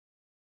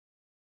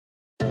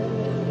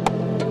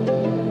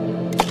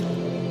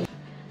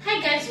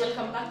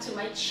welcome back to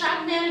my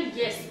channel.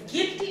 Yes,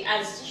 guilty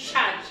as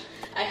charged.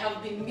 I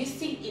have been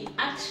missing in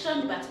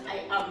action, but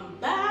I am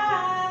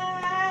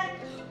back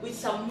with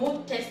some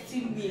more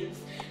tasty meals.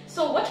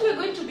 So what we're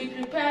going to be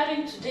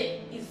preparing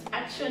today is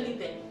actually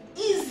the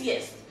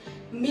easiest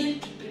meal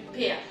to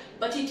prepare,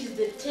 but it is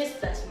the taste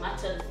that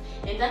matters,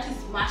 and that is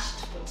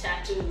mashed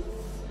potatoes.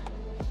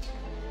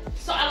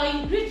 So our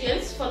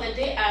ingredients for the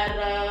day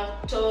are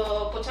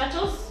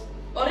potatoes,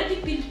 already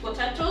peeled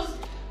potatoes.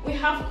 We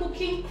have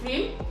cooking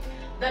cream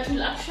that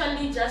will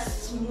actually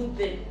just smooth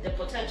the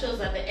potatoes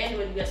at the end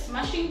when we are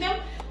smashing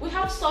them. We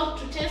have salt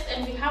to taste,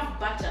 and we have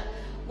butter.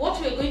 What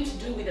we're going to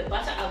do with the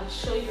butter, I will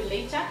show you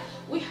later.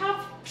 We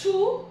have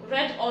 2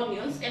 red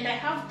onions, and I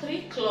have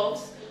 3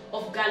 cloves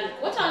of garlic.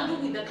 What I'll do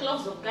with the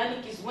cloves of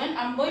garlic is when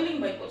I'm boiling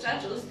my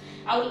potatoes,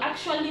 I will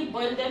actually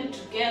boil them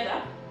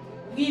together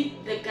with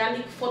the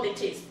garlic for the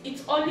taste.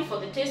 It's only for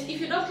the taste. If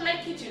you don't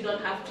like it, you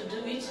don't have to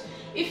do it.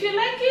 If you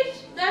like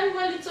it, then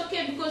well, it's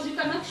okay, because you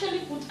can actually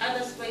put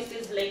other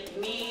spices like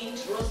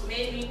mint,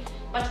 rosemary,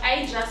 but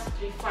I just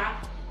prefer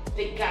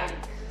the garlic.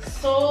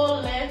 So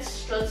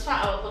let's transfer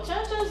our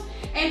potatoes,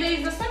 and there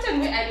is a certain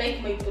way I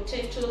like my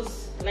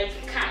potatoes, like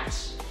cut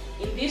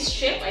in this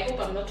shape. I hope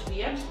I'm not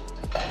weird.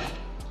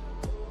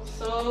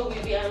 So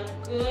we are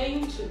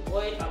going to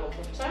boil our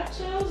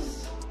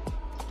potatoes.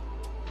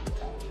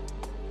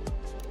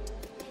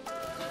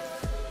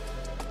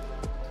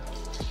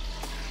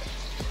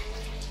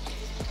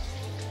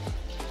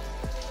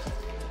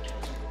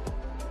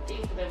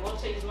 The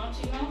water is not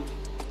enough.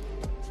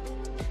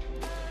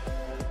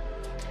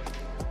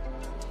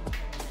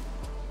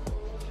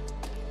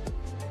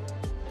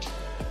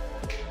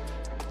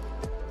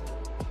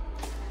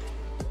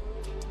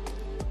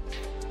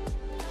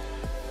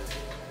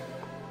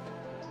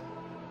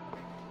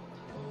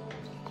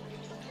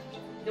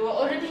 They were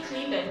already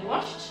cleaned and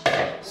washed.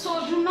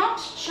 So do not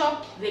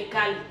chop the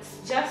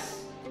garlics,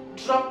 just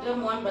drop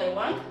them one by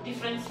one,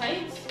 different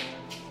sides.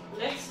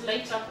 Let's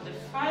light up the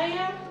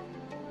fire.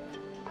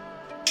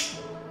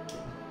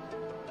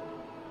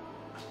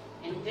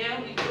 And there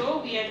we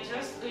go. We are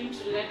just going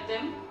to let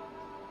them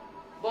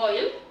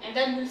boil, and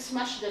then we'll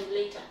smash them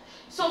later.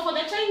 So for the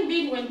time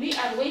being, when we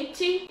are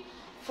waiting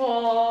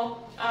for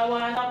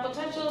our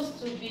potatoes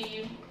to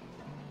be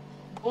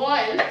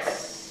boiled,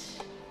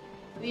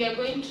 we are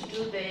going to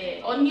do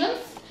the onions.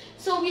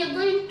 So we are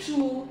going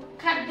to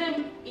cut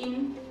them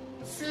in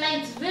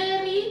slices,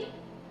 very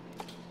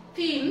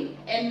thin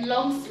and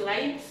long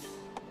slices.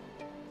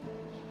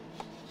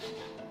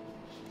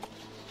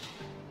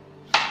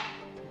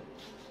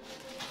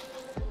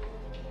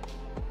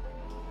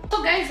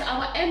 So guys,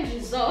 our end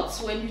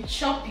results, when you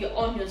chop your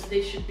onions,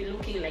 they should be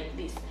looking like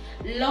this,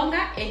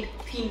 longer and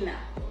thinner.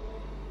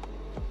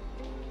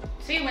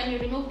 See, when you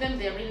remove them,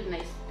 they're really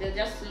nice. They're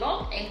just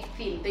long and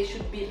thin. They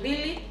should be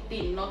really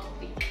thin, not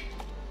thick.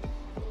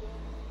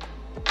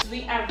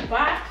 We are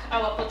back.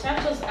 Our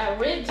potatoes are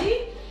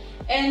ready,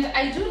 and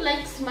I do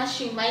like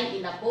smashing mine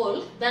in a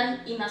bowl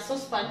than in a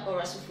saucepan or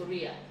a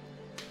sufuria.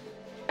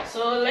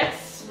 So let's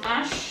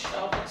smash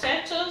our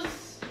potatoes.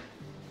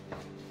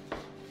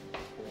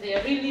 They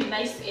are really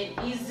nice and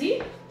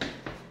easy.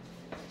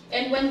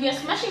 And when we are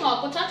smashing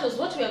our potatoes,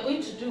 what we are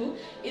going to do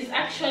is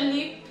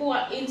actually pour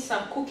in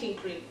some cooking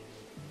cream.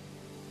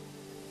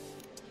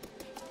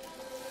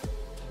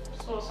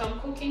 So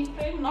some cooking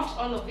cream, not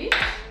all of it.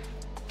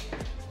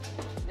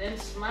 Then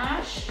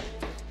smash.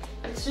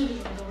 It's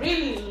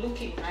really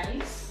looking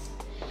nice.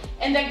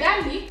 And the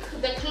garlic,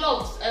 the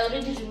cloves, I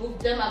already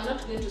removed them. I'm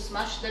not going to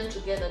smash them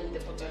together with the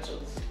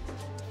potatoes.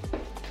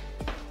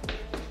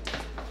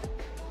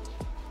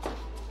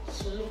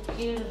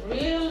 Looking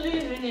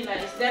really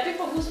nice. There are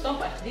people who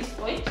stop at this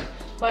point,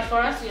 but for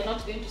us, we are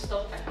not going to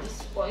stop at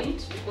this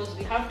point because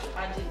we have to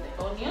add in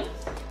the onions.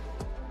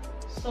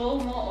 So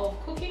more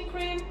of cooking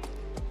cream.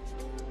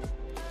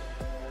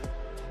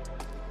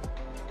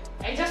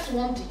 I just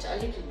want it a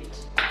little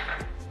bit.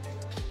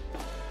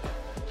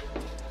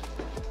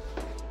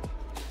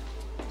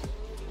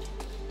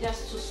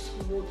 Just to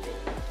smooth it.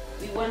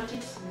 We want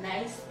it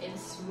nice and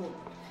smooth.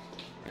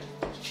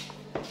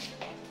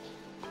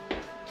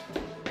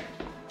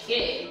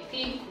 Okay, I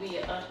think we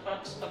are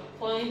at a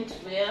point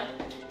where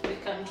we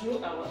can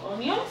do our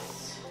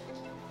onions.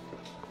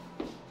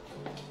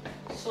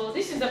 So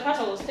this is the part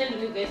I was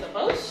telling you guys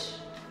about.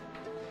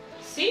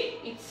 See,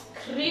 it's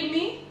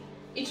creamy.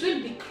 It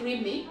will be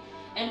creamy,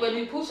 and when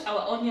we put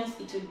our onions,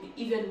 it will be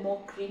even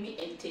more creamy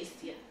and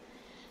tastier.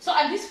 So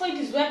at this point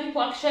is where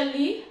people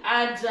actually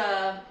add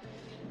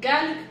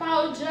garlic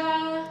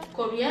powder,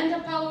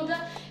 coriander powder,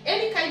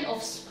 any kind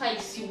of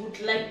spice you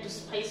would like to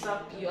spice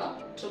up your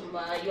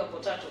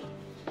potato.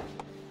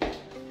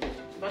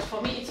 But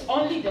for me, it's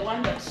only the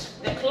one that,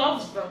 the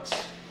cloves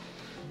that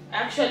I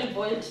actually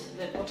boiled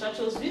the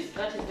potatoes with.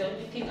 That is the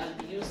only thing I'll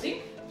be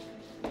using.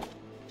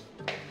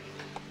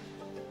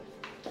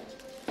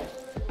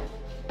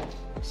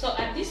 So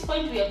at this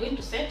point, we are going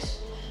to set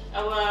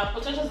our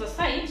potatoes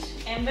aside,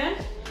 and then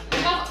we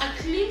have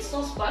a clean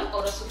saucepan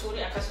or a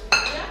sufuria.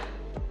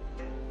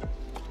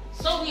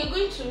 So we are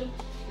going to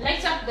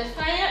Light up the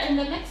fire, and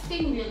the next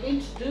thing we are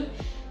going to do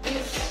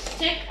is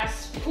take a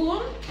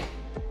spoon.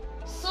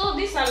 So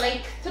these are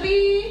like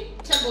 3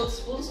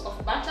 tablespoons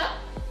of butter.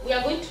 We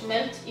are going to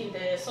melt in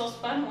the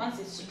saucepan once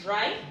it's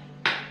dry.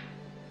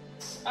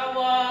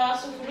 Our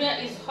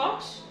sufuria is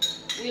hot.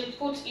 We'll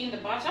put in the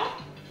butter.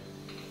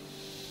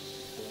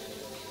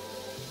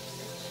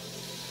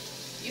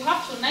 You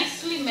have to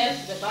nicely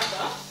melt the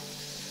butter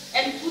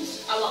and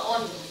put our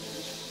onion.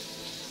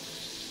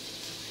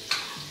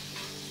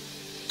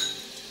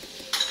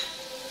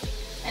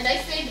 And I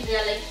said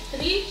there are like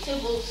 3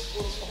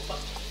 tablespoons of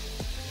butter.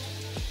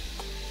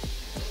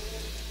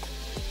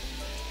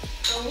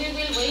 So we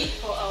will wait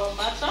for our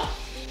butter.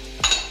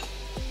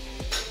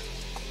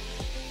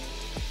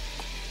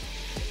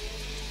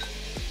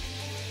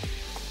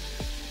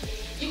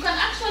 You can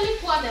actually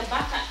pour the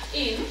butter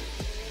in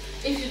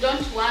if you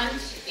don't want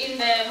in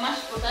the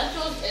mashed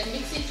potatoes and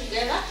mix it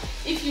together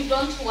if you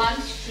don't want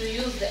to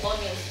use the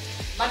onions.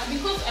 But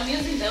because I'm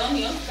using the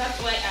onions, that's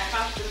why I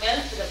have to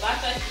melt the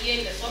butter here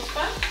in the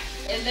saucepan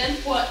and then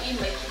pour in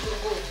my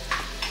kitunguu.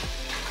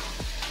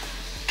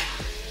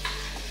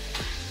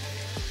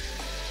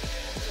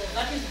 So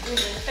that is good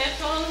and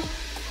settled.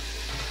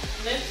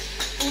 Let's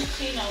put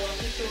in our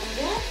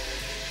kitunguu.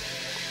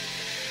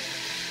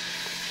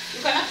 You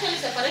can actually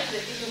separate the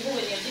kitunguu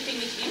when you're dipping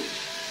it in,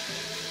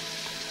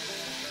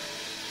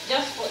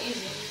 just for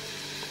easy.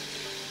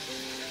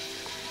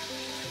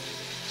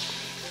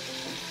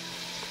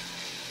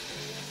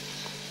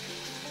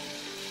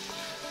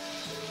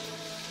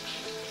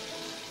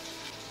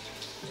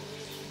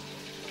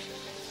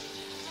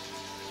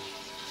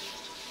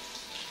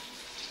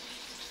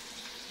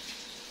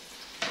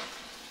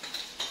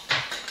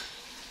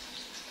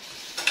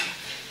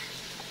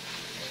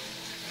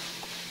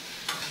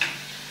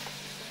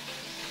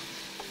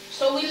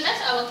 So we'll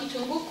let our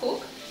kitunguu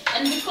cook,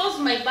 and because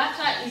my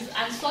butter is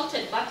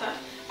unsalted butter,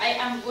 I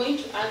am going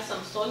to add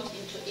some salt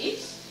into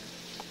it.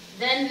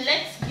 Then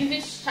let's give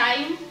it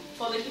time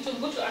for the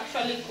kitunguu to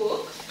actually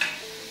cook.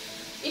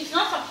 It's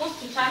not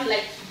supposed to turn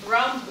like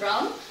brown,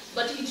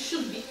 but it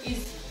should be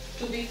easy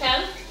to be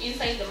felt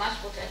inside the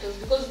mashed potatoes,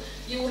 because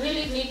you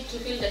really need to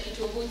feel the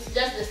kitunguu. It's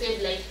just the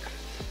same like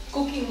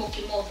cooking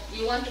mokimo.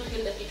 You want to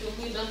feel the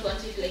kitunguu, you don't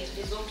want it like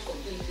dissolved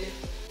completely.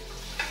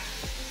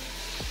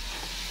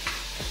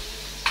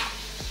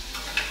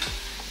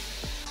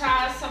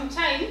 After some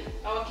time,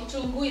 our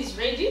kitunguu is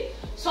ready.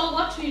 So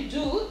what we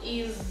do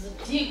is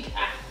dig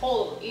a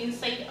hole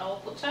inside our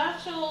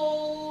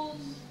potatoes,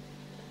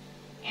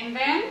 and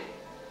then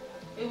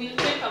we will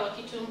take our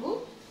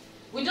kitunguu.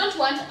 We don't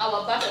want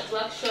our butter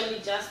to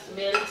actually just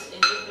melt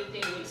and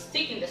everything will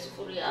stick in the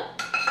sufuria.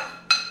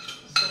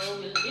 So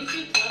we'll dip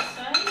it that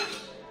side,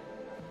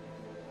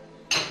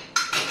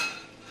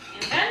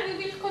 and then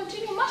we will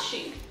continue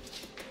mashing.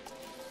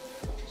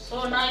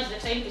 So now is the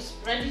time to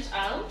spread it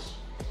out.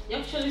 You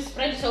actually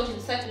spread it out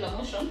in circular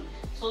motion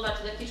so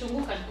that the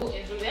kitunguu can go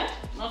everywhere,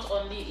 not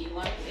only in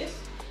one place,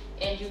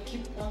 and you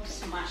keep on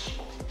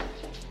smashing.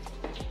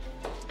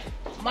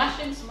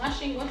 Mashing,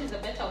 smashing, what is a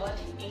better word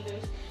in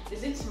English?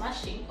 Is it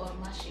smashing or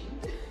mashing?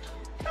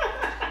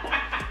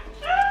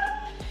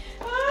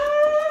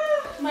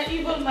 My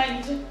evil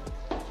mind.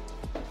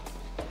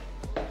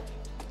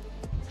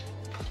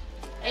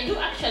 I do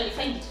actually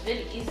find it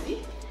very easy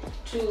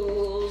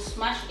to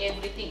smash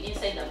everything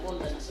inside a bowl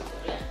than a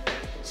sufuria.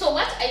 So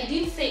what I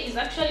did say is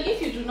actually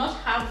if you do not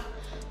have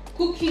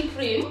cooking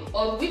cream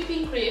or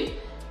whipping cream,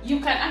 you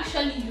can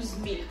actually use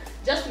milk.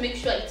 Just make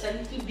sure it's a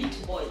little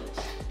bit boiled.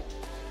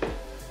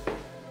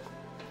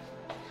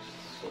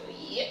 So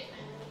yeah.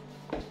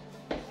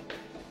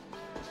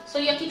 So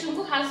your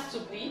kitunguu has to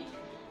be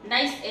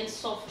nice and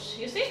soft.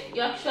 You see?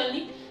 You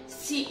actually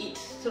see it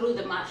through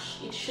the mash.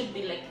 It should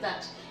be like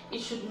that. It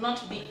should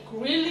not be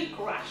really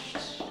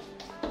crushed.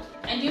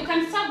 And you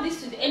can serve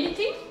this with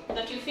anything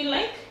that you feel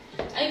like.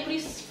 I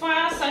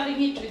prefer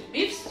serving it with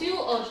beef stew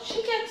or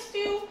chicken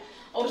stew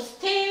or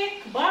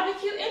steak,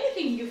 barbecue,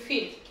 anything you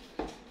feel.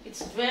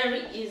 It's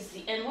very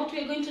easy. And what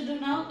we're going to do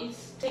now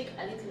is take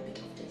a little bit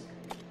of taste.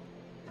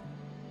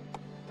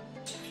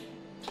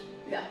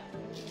 Yeah.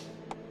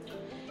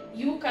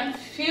 You can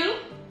feel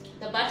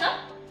the butter,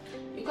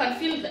 you can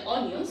feel the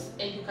onions,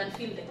 and you can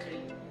feel the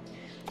cream.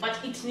 But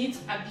it needs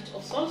a bit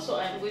of salt, so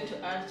I'm going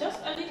to add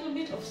just a little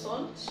bit of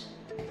salt.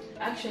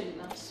 Actually,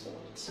 not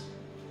salt.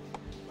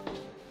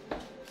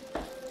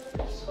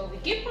 So we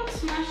keep on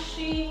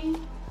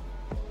smashing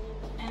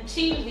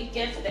until we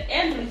get the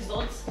end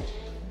results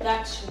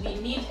that we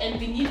need, and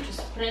we need to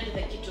spread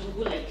the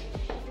kitunguu like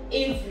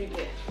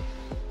everywhere.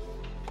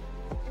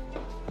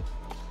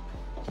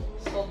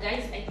 So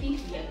guys, I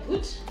think we are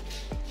good.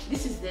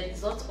 This is the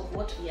result of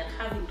what we are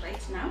having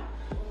right now.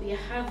 We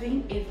are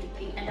having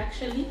everything, and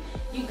actually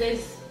you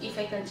guys, if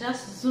I can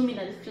just zoom in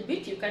a little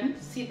bit, you can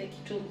see the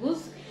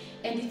kitunguus,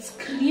 and it's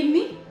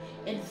creamy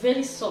and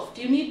very soft.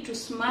 You need to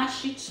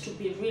smash it to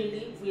be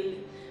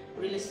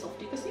really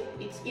soft. You can see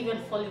it's even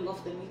falling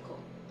off the miko.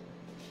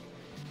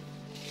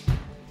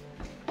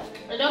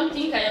 I don't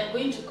think I am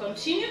going to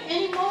continue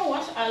anymore.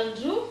 What I'll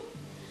do,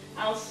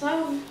 I'll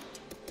serve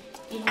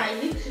in my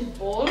little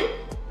bowl.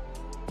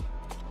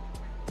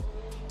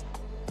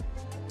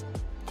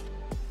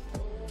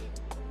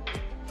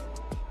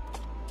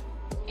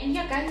 And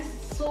yeah guys,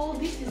 so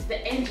this is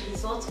the end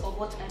result of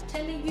what I'm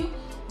telling you.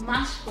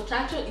 Mashed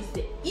potato is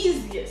the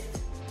easiest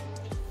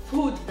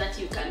food that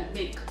you can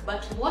make,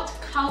 but what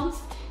counts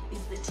is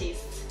the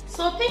taste.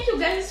 So thank you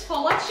guys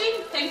for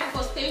watching. Thank you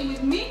for staying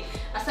with me.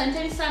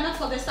 Asanteni sana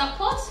for the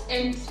support,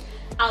 and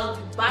I'll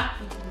be back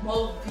with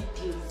more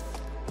videos.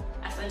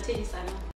 Asanteni sana.